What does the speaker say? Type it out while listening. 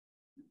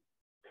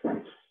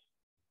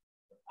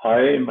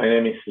Hi, my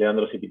name is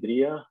Leandro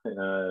Zipitria, and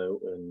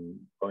I'm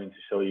going to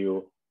show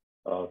you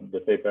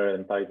the paper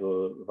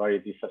entitled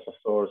Varieties as a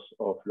Source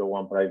of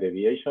Low-1 Price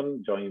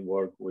Deviation, joint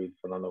work with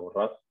Fernando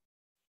Borraz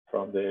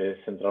from the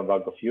Central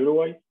Bank of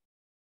Uruguay.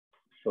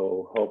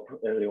 So hope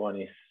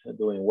everyone is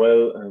doing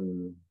well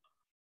and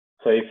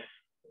safe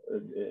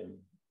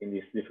in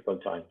these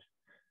difficult times.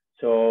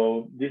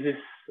 So this is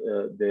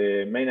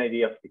the main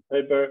idea of the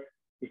paper,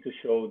 is to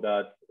show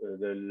that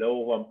the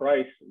low-1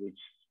 price, which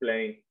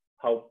explains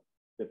how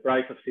the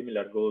price of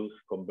similar goods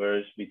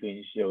converge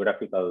between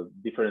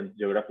different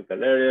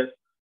geographical areas,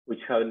 which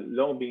have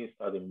long been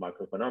studied in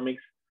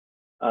macroeconomics.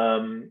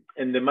 And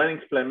the main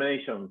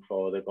explanation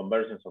for the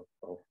convergence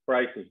of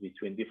prices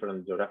between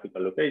different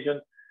geographical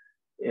locations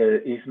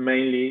is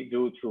mainly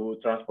due to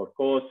transport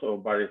costs or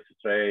barriers to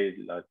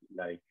trade,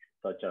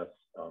 such as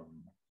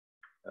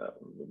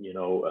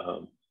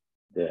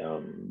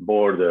the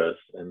borders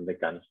and the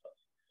kind of stuff.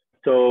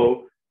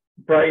 So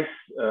price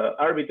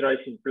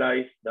arbitrage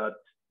implies that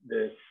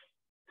the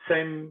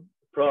same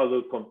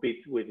product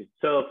competes with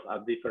itself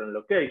at different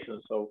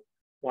locations. So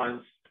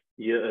once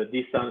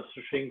distance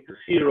shrinks to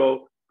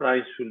zero,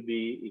 price should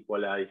be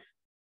equalized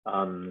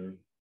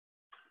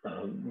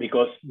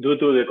because due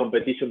to the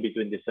competition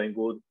between the same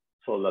goods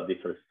sold at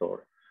different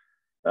stores.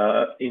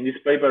 In this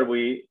paper,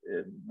 we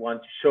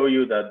want to show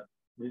you that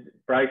this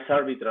price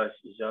arbitrage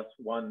is just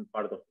one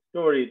part of the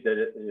story.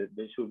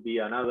 There should be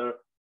another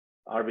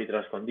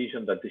arbitrage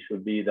condition, that it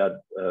should be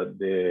that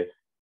the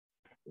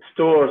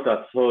stores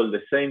that sold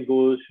the same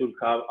goods should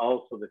have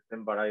also the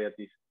same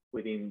varieties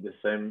within the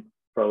same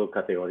product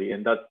category.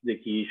 And that's the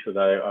key issue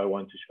that I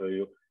want to show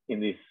you in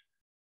these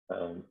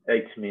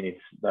 8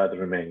 minutes that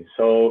remain.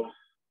 So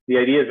the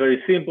idea is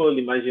very simple.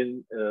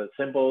 Imagine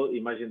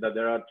that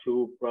there are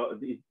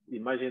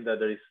imagine that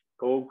there is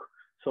Coke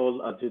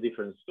sold at 2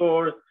 different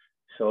stores.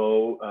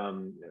 So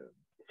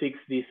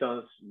fixed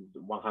distance,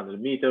 100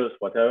 meters,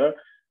 whatever.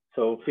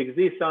 So fixed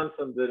distance,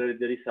 and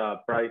there is a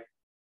price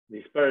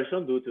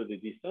dispersion due to the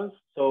distance.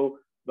 So,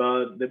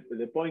 but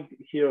the point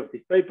here of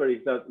this paper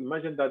is that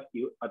imagine that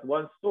at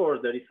one store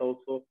there is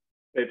also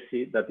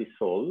Pepsi that is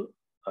sold,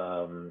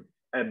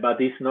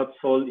 but it's not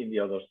sold in the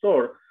other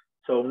store.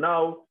 So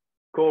now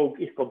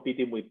Coke is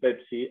competing with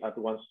Pepsi at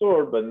one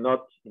store, but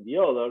not in the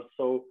other.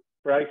 So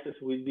prices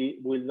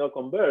will not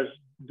converge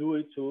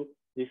due to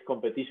this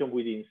competition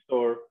within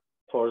store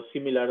for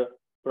similar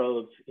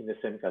products in the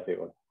same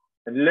category.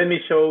 And let me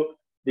show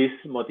this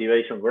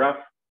motivation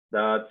graph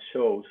that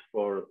shows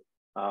for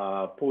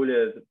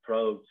pooled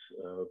products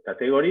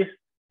categories,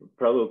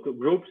 product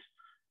groups,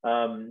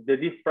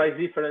 the price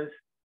difference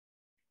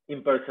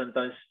in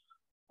percentage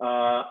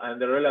and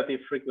the relative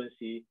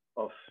frequency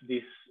of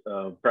these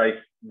price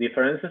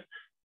differences.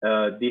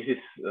 This is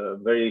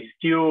very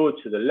skewed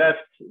to the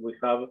left. We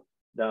have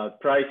the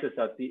prices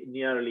that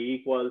nearly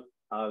equal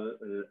are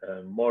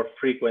more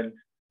frequent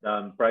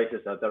than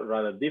prices that are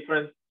rather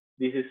different.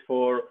 This is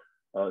for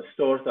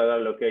stores that are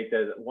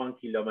located 1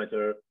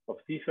 kilometer of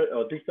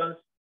distance,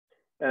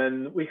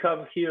 and we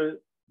have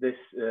here this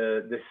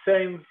the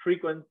same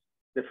price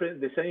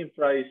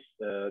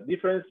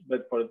difference,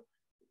 but for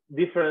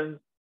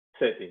different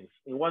settings.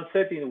 In one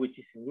setting, which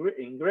is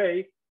in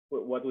gray,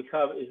 what we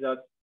have is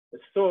that the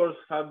stores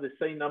have the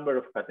same number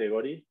of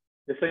categories,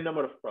 the same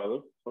number of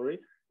products, sorry,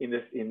 in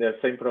the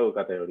same product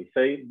category.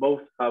 Say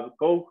both have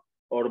Coke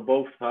or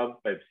both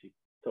have Pepsi.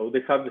 So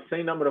they have the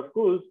same number of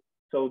goods.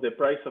 So the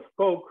price of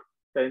Coke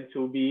tend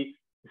to be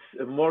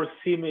more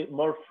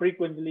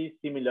frequently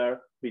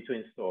similar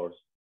between stores.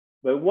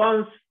 But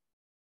once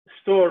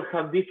stores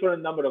have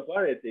different number of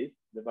varieties,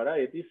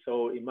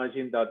 so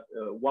imagine that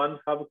one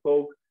have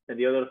Coke and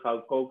the other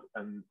have Coke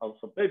and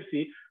also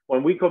Pepsi.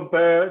 When we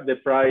compare the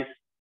price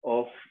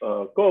of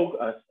Coke,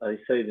 as I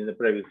said in the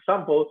previous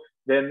example,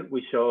 then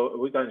we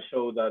can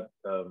show that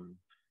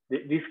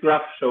this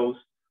graph shows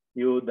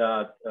you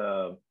that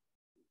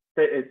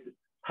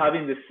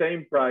having the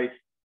same price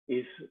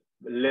is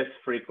less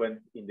frequent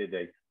in the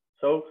data.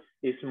 So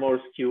it's more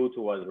skewed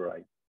towards the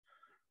right.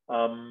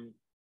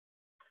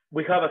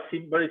 We have a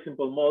very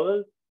simple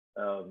model,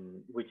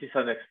 which is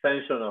an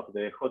extension of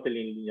the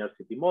hoteling linear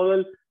city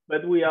model,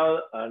 but we add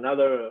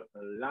another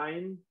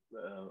line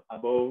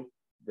above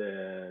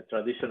the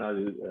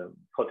traditional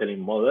hoteling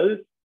model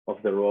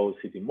of the row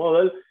city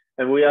model.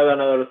 And we add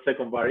another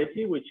second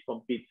variety, which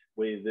competes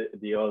with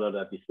the other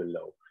that is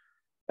below.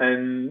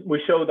 And we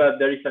show that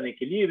there is an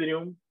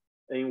equilibrium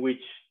in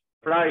which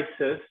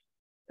prices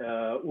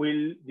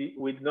will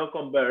not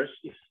converge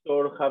if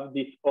stores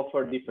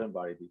offer different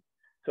varieties.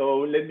 So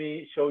let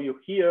me show you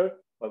here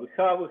what we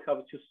have. We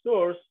have 2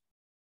 stores,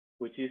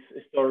 which is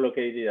a store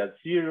located at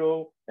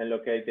 0 and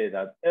located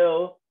at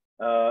L.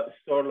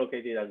 Store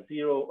located at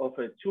 0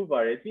 offer 2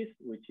 varieties,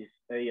 which is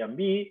A and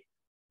B,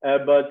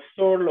 but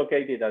store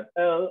located at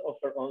L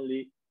offer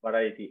only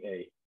variety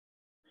A.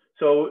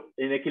 So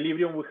in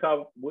equilibrium, we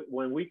have,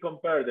 when we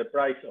compare the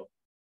price of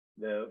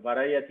the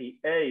variety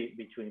A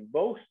between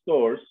both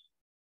stores,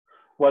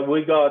 what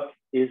we got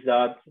is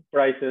that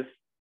prices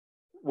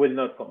will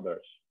not converge.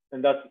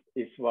 And that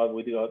is what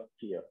we got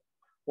here.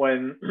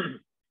 When,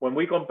 when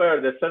we compare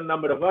the same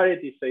number of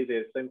varieties, say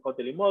the same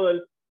hoteling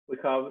model, we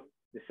have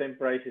the same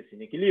prices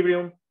in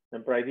equilibrium,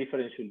 and price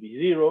difference should be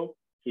 0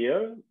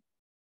 here.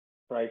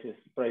 Price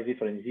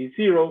difference is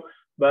 0.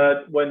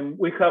 But when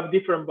we have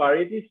different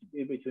varieties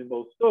between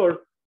both stores,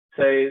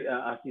 say,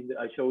 as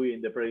I show you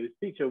in the previous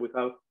picture, we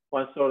have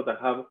one store that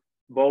have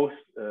both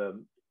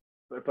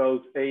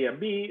products A and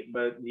B,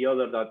 but the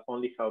other that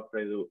only have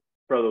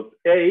product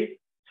A.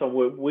 So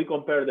when we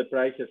compare the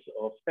prices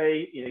of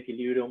A in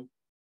equilibrium,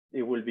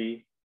 it will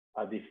be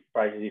this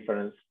price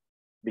difference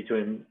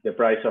between the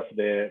price of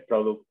the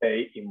product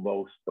A in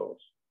both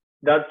stores.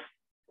 That's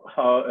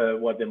how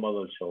what the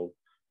model shows.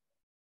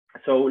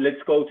 So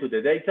let's go to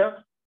the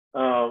data.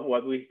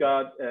 What we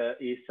got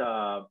is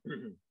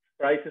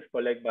prices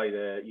collected by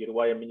the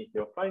Uruguayan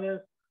Ministry of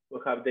Finance. We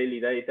have daily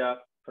data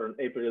from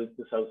April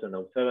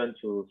 2007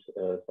 to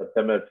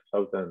September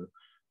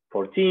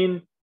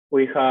 2014.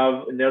 We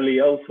have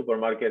nearly all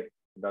supermarkets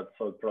that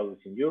sold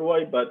products in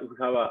Uruguay, but we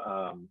have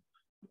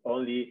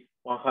only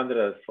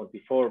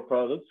 144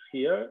 products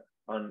here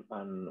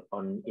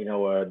in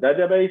our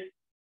database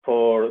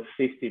for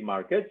 50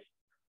 markets.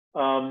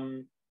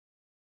 And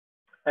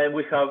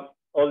we have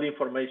all the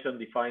information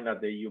defined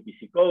at the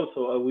UPC code.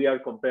 So we are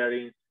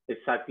comparing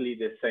exactly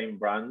the same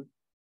brand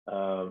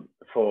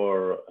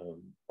for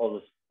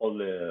all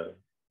the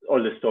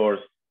stores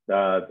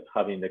that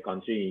have in the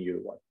country in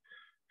Uruguay.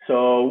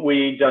 So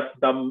we just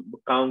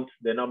count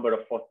the number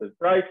of posted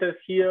prices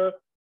here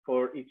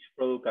for each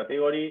product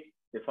category,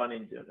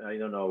 defining, I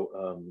don't know,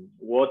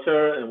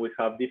 water, and we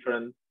have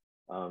different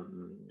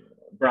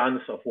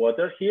brands of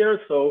water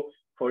here. So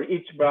for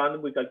each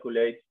brand, we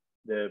calculate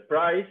the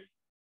price.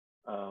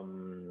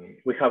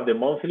 We have the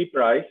monthly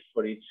price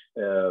for each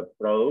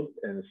product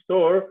and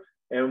store,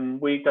 and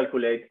we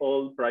calculate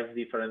all price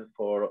difference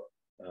for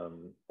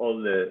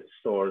all the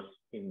stores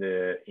in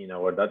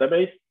our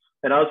database.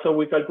 And also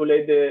we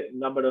calculate the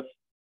number of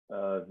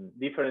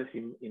difference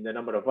in the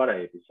number of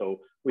varieties. So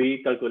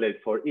we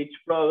calculate for each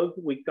product,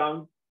 we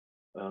count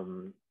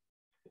in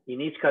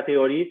each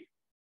category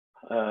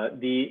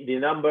the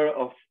number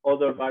of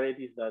other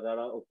varieties that are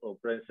also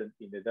present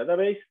in the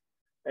database,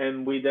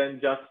 and we then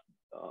just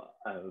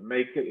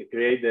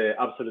create the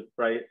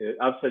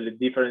absolute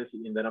difference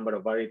in the number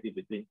of varieties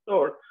between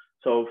stores.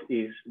 So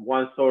if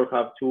one store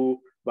have 2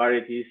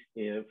 varieties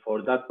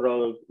for that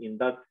product in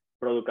that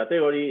product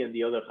category and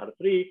the other have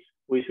 3,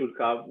 we should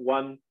have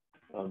 1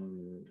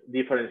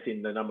 difference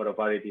in the number of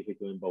varieties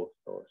between both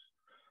stores.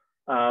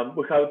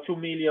 We have 2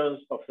 million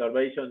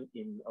observations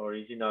in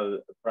original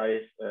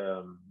price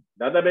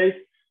database.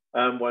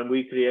 And when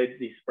we create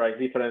this price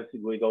difference,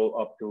 we go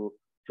up to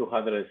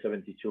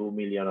 272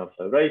 million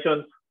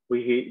observations.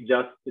 We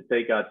just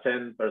take a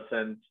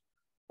 10%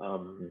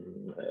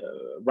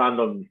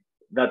 random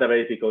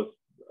database because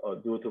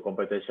due to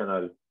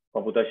computational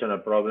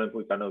problems,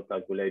 we cannot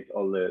calculate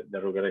all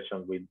the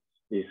regression with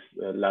this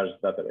large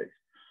database.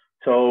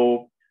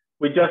 So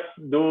we just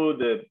do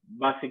the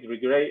basic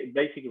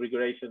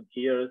regression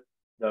here,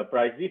 the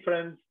price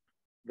difference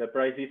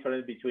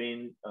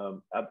between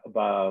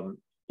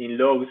in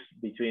logs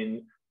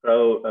between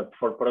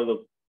for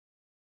product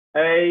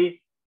A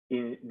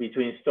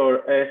between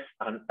store S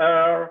and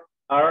R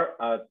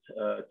at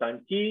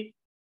time T.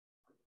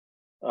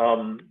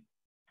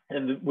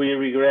 And we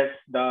regress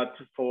that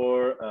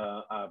for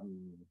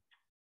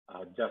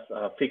just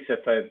a fixed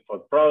effect for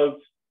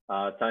products,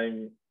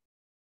 time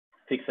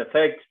fixed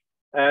effect,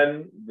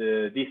 and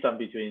the distance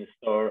between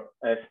store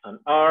S and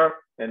R.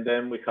 And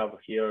then we have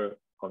here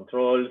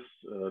controls,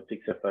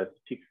 fixed effect,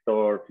 fixed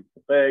store, fixed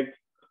effect,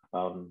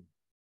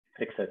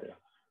 etc.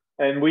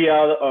 And we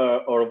add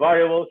our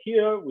variable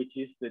here, which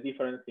is the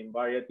difference in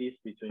varieties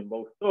between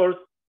both stores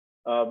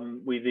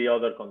with the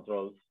other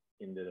controls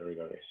in the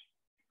regression.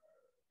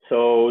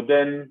 So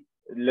then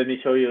let me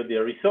show you the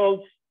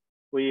results.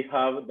 We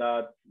have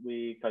that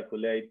we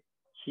calculate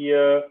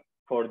here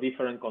for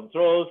different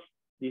controls.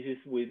 This is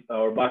with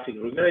our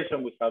basic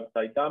regression. We have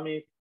site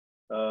dummies,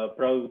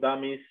 product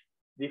dummies,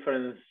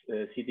 different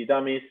city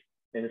dummies,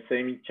 and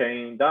same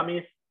chain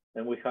dummies.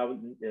 And we have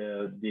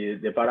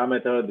the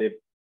parameter,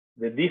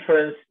 the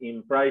difference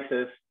in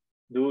prices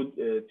due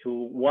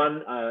to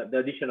the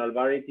additional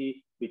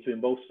variety between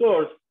both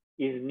stores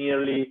is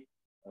nearly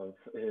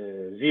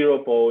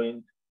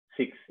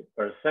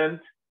 0.6%,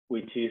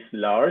 which is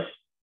large.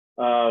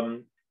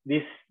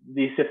 This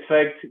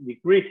effect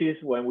decreases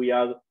when we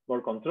add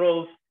more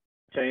controls,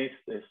 change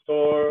the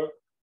store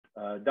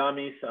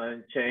dummies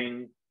and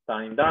chain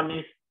time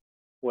dummies.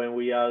 When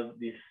we add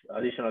these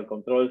additional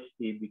controls,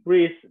 it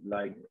decreases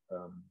like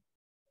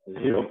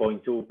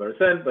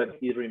 0.2%, but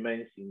it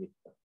remains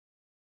significant.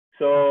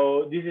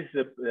 So this is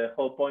the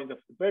whole point of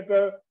the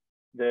paper.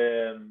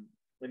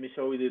 Let me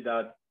show you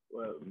that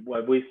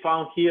what we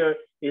found here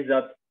is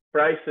that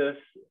prices,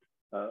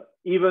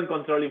 even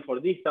controlling for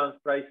distance,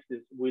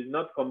 prices will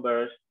not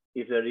converge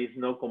if there is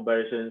no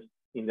convergence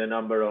in the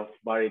number of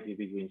varieties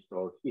between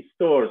stores. If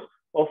stores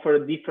offer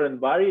different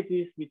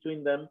varieties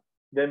between them,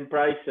 then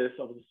prices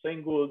of the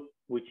same good,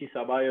 which is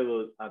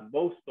available at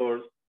both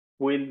stores,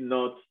 will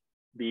not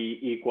be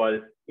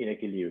equal in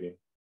equilibrium.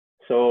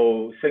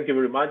 So thank you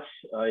very much.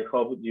 I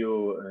hope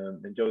you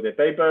enjoyed the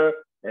paper.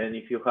 And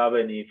if you have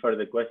any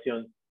further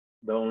questions,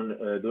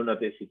 do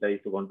not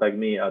hesitate to contact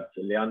me at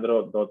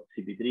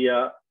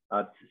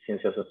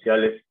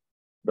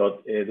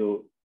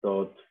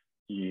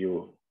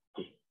leandro.zipitria@cienciasociales.edu.ui.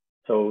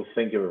 So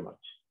thank you very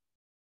much.